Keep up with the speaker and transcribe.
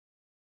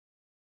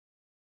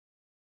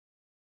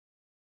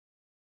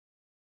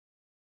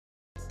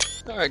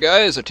Alright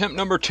guys, attempt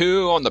number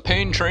 2 on the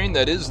pain train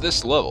that is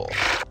this level.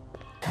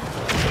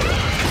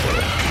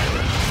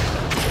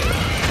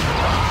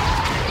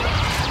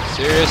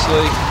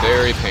 Seriously,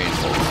 very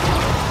painful.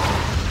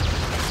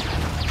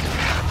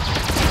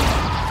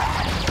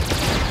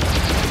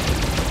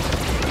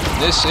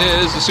 This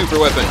is the super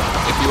weapon,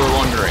 if you were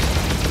wondering.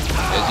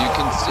 As you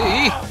can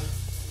see,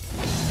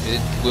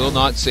 it will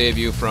not save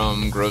you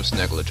from gross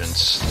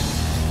negligence.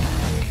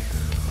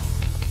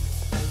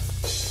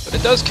 But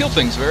it does kill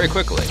things very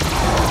quickly.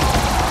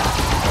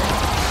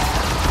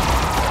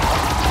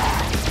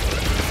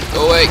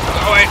 Go away,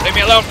 leave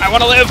me alone, I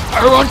want to live!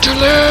 I want to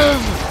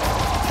live!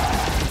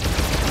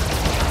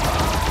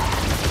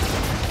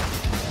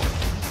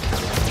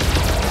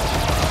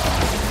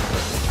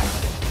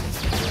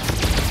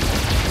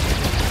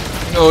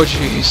 Oh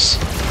jeez.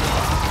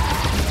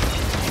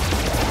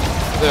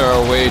 There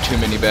are way too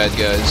many bad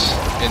guys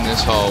in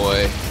this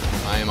hallway.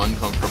 I am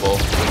uncomfortable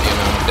with the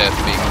amount of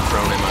death being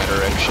thrown in my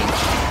direction.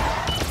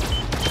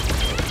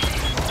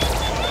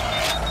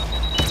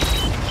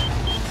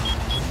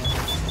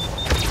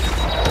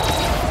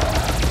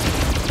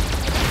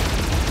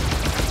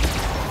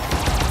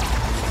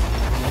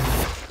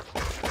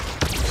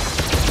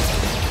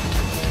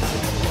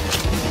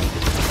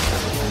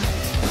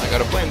 I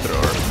got a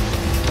flamethrower.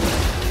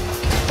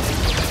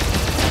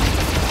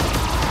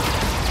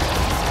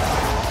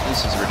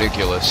 This is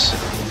ridiculous.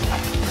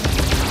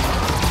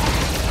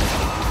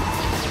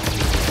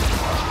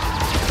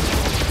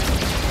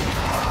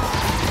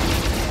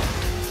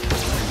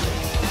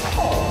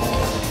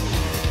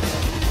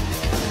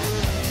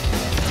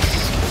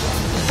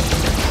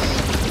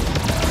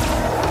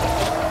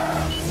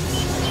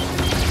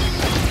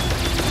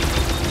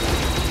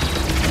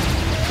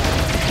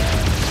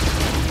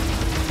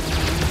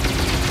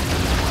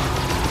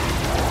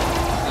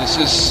 This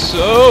is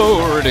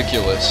so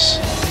ridiculous.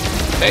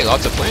 Hey,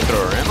 lots of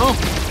flamethrower ammo.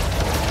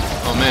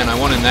 Oh man, I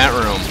won in that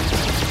room.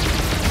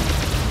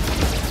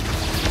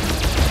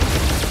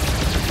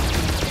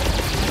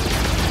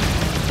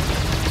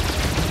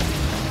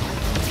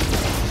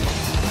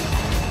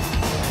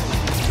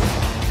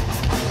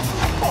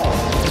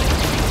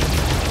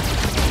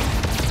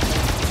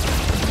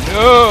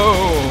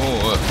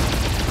 No!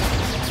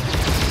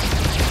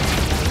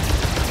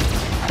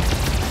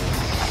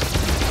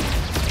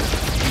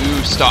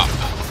 You stop.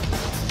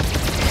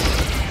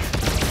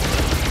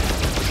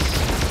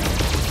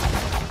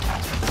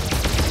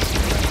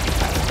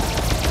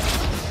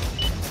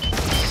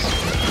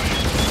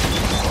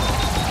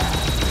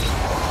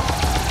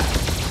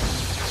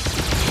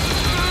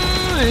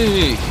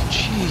 Hey,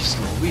 jeez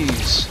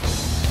Louise.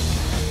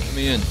 Let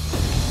me in.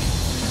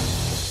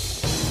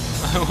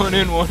 I went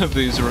in one of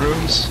these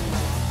rooms.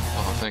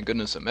 Oh, thank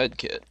goodness a med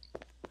kit.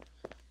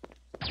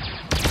 I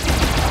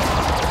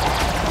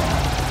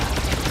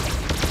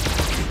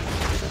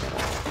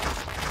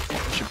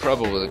should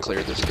probably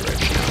clear this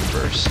direction out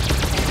first.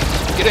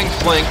 Getting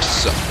flanked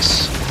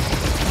sucks.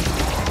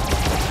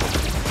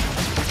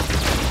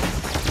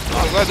 Oh,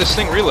 I'm glad this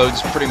thing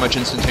reloads pretty much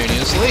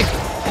instantaneously,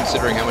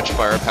 considering how much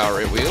firepower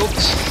it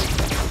wields.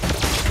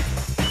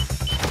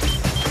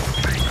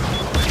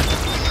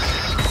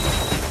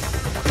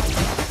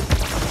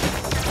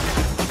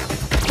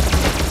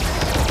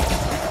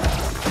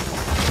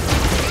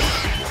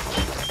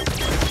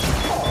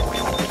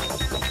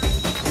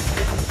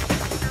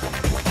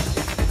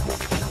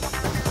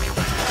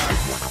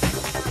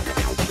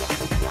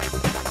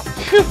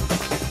 Phew.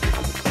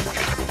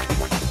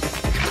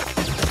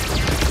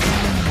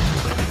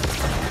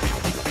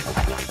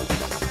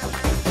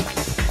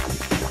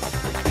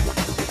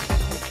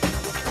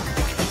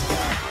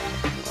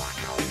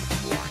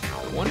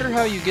 I wonder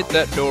how you get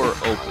that door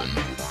open.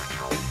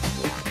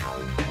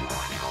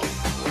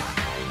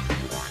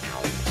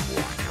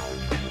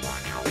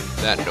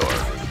 That door.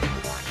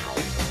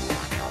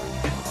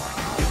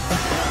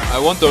 I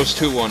want those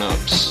 2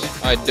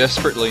 1-ups. I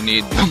desperately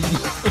need them.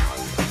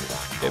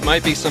 It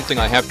might be something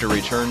I have to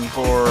return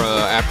for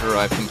after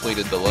I've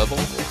completed the level.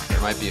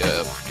 There might be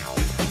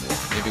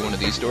maybe one of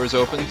these doors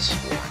opens.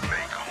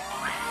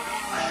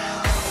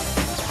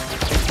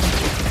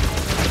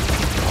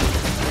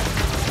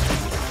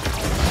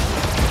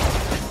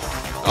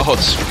 Oh,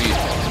 sweet.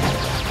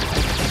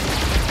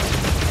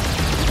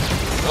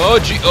 Oh,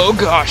 gee, oh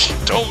gosh,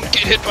 don't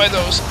get hit by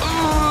those.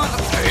 Oh,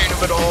 the pain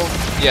of it all.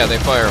 Yeah, they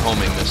fire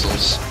homing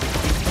missiles.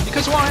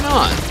 Because why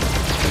not?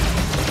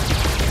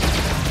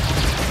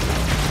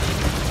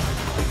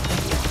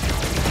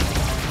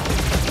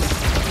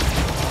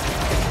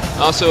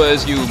 Also,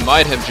 as you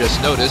might have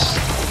just noticed,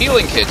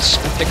 healing kits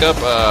pick up,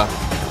 the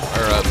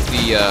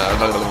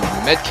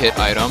med kit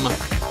item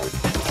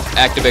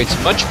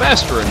activates much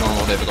faster in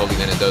normal difficulty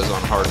than it does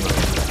on hard mode.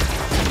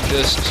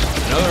 Just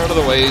another one of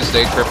the ways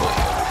they cripple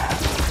you.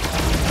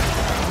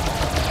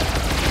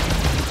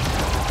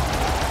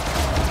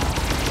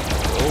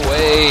 Go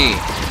away!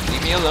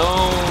 Leave me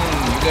alone!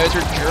 You guys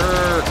are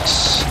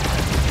jerks!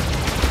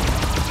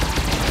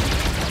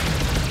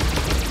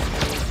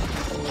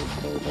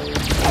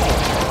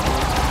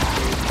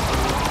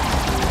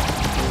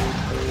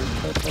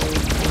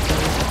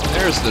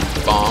 there's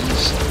the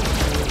bombs.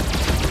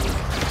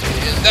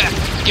 And that,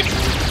 give me,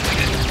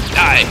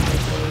 die.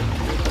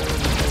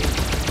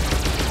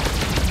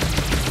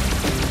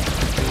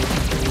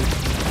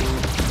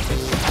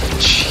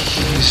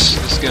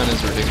 Jeez, this gun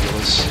is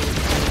ridiculous.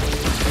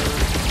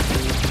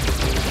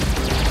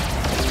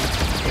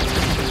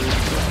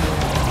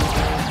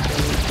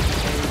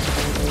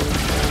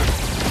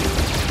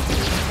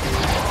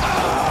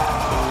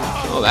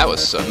 Oh, that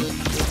was sudden.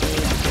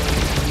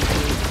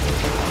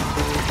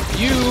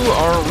 You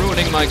are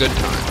ruining my good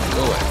time.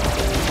 Go away.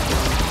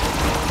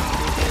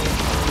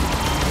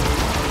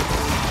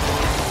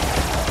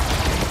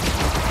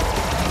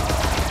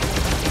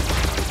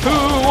 Who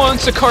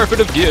wants a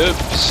carpet of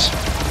gifts?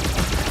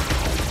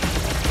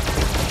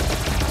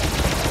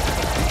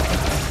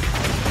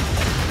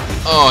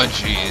 Oh,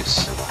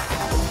 jeez.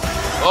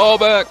 Fall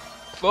back!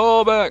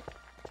 Fall back!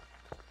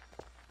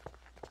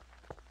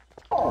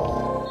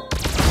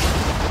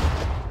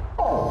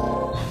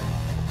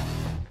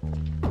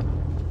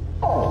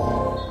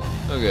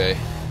 Okay,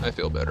 I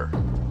feel better.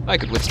 I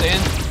could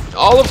withstand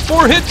all of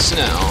 4 hits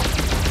now!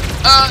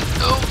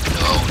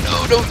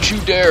 No, don't you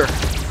dare!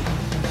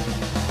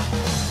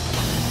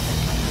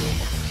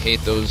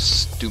 Hate those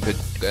stupid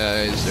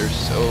guys, they're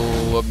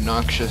so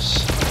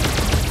obnoxious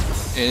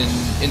and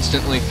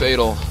instantly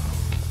fatal.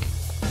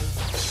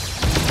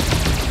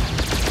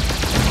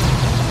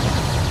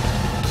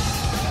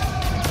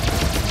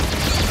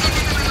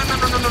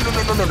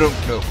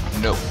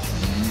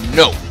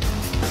 No.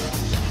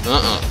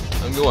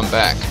 I'm going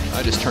back.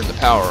 I just turned the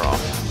power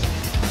off.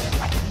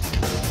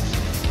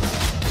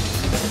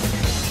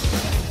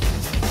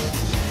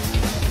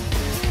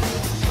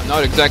 I'm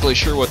not exactly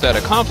sure what that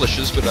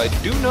accomplishes, but I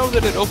do know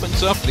that it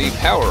opens up the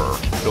power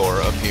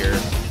door up here,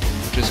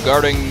 which is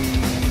guarding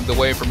the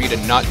way for me to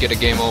not get a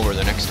game over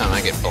the next time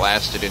I get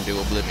blasted into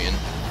oblivion.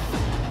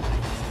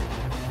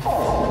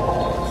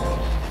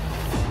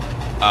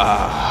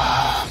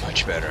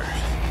 Much better.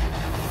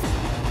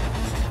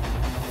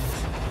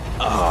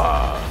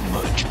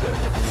 Much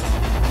better.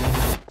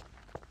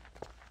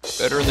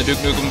 Better in the Duke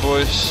Nukem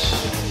voice.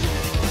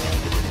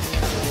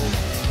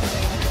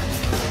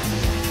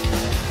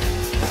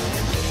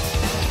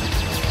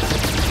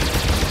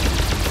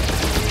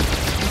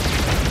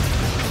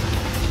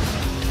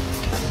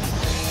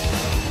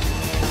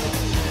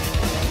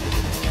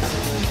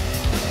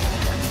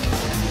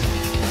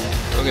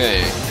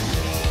 Okay.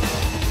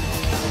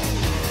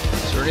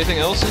 Is there anything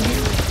else in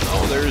here?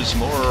 Oh, there's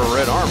more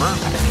red armor.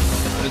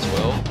 Might as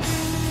well.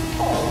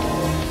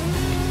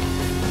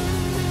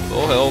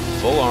 Full health,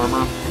 full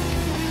armor.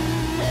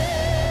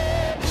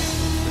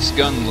 This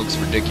gun looks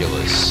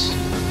ridiculous.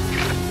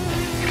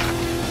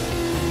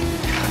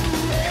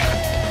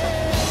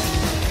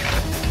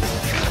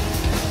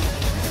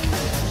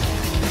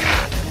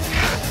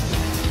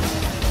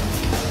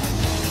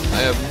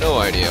 I have no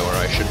idea where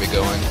I should be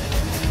going.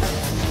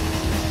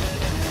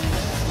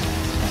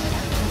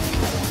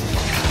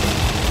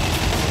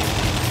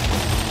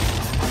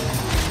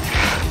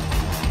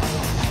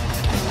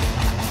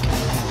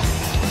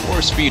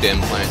 Speed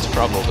implants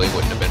probably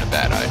wouldn't have been a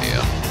bad idea.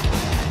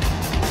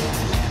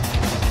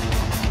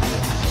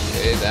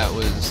 Okay, that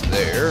was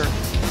there.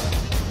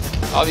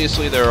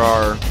 Obviously there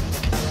are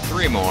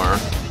 3 more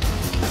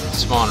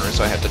spawners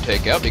I have to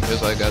take out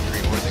because I got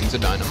 3 more things of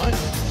dynamite.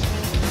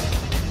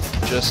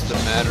 Just a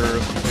matter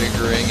of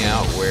figuring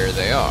out where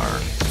they are.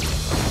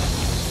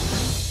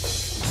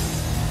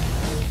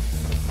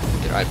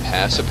 Did I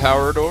pass a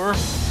power door?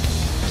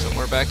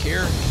 Somewhere back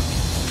here?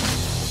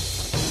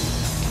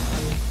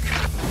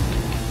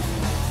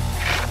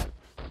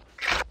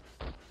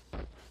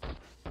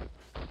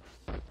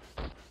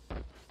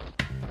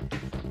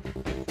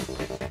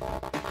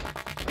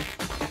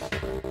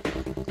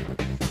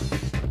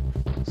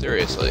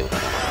 Seriously,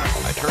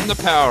 I turned the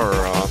power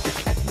off.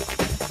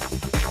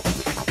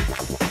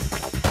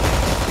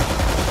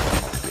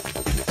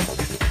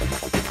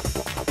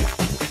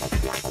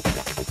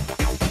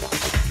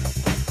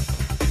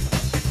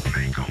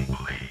 Make 'em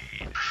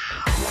bleed.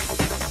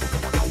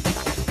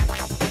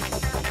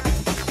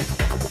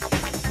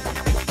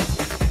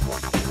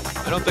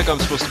 I don't think I'm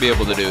supposed to be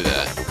able to do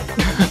that.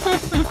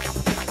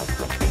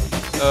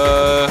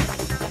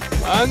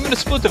 I'm gonna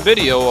split the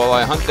video while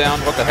I hunt down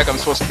what the heck I'm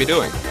supposed to be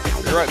doing.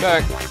 Be right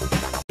back.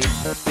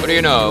 What do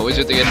you know? Is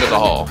at the end of the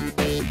hall.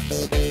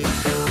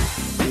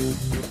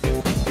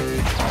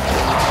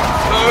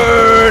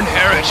 Burn,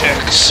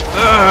 heretics!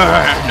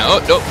 Burn! Oh,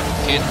 nope.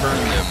 Can't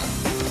burn them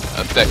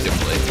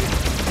effectively.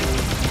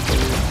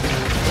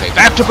 Okay,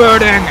 back to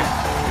burning!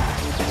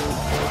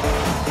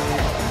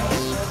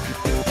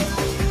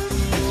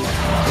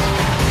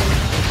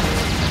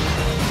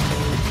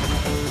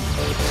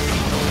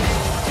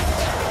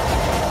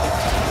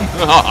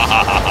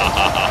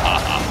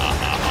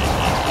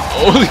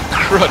 Holy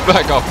crud,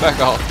 back off, back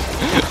off.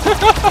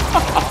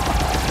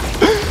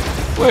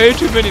 Way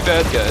too many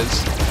bad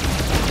guys.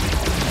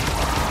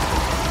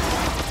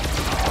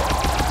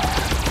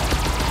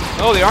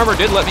 Oh, the armor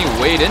did let me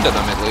wade into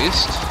them at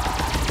least.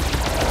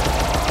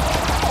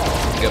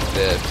 pick up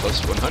the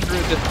plus 100.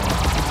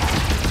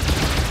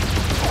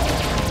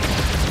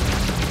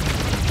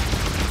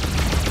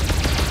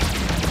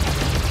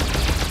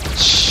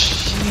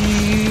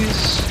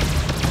 Jeez.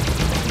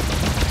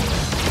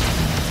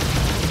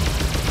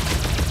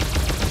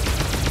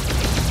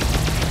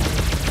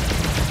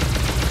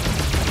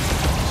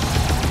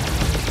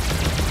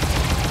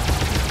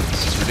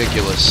 This is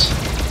ridiculous.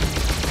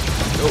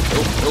 Nope,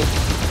 nope, nope.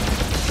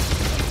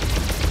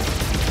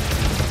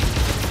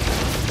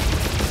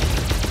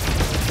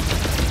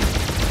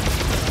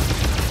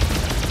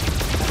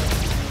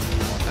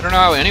 I don't know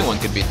how anyone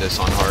could beat this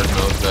on hard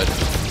mode, but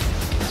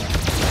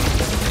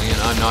again,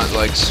 I'm not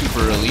like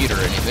super elite or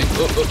anything.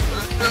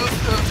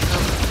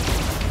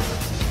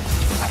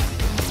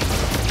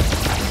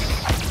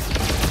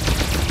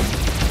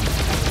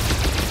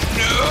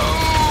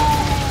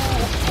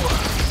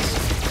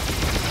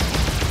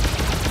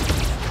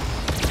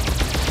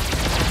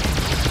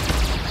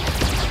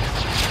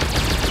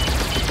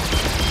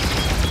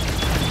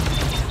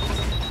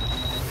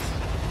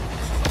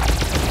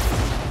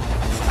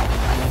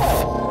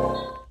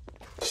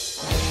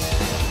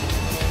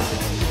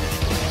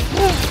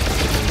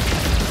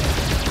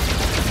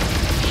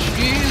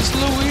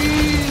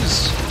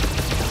 Louise!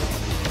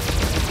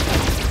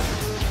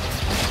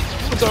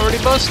 It's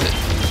already busted.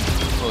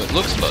 Well, it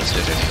looks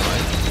busted anyway.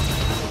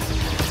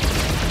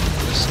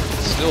 It's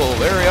still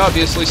very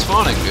obviously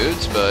spawning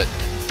dudes, but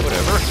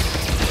whatever.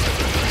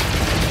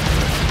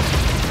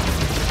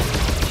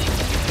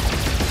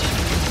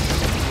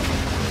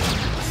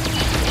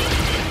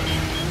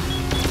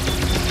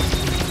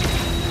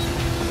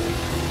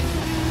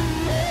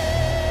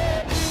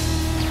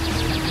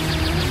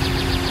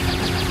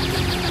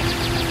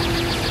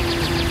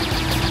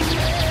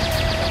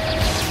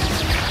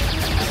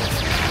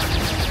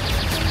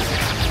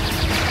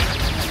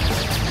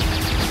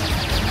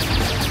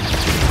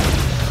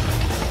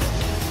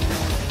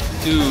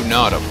 Do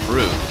not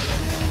approve.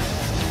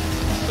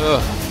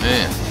 Oh,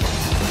 man.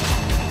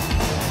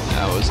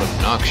 That was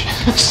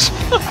obnoxious.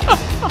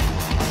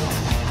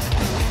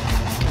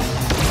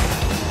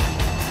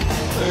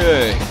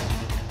 Okay.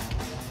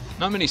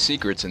 Not many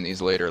secrets in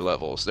these later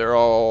levels. They're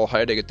all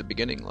hiding at the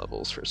beginning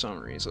levels for some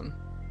reason.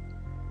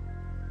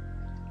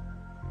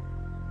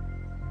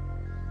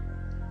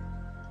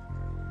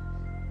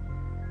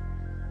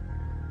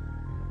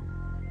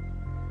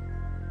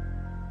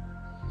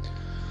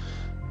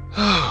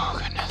 Oh,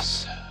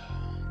 goodness.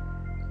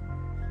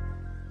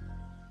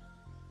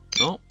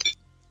 Oh,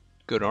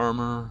 good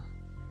armor.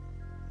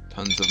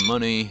 Tons of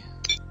money.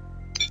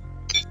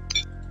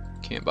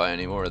 Can't buy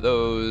any more of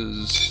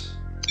those.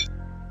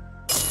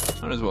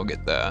 Might as well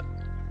get that.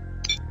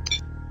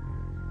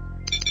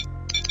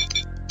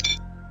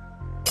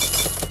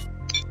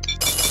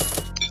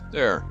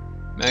 There.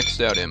 Maxed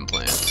out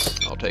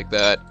implants. I'll take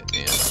that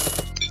and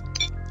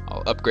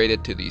I'll upgrade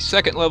it to the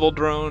second level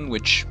drone,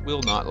 which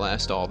will not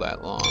last all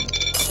that long.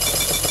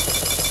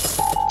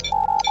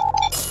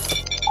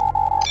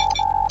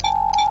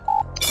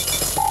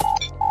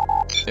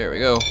 There we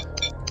go.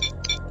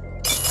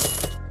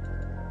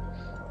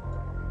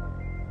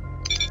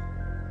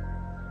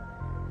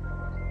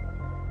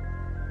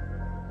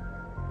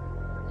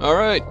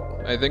 Alright,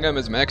 I think I'm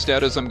as maxed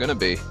out as I'm gonna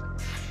be.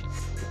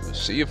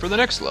 See you for the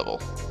next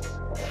level.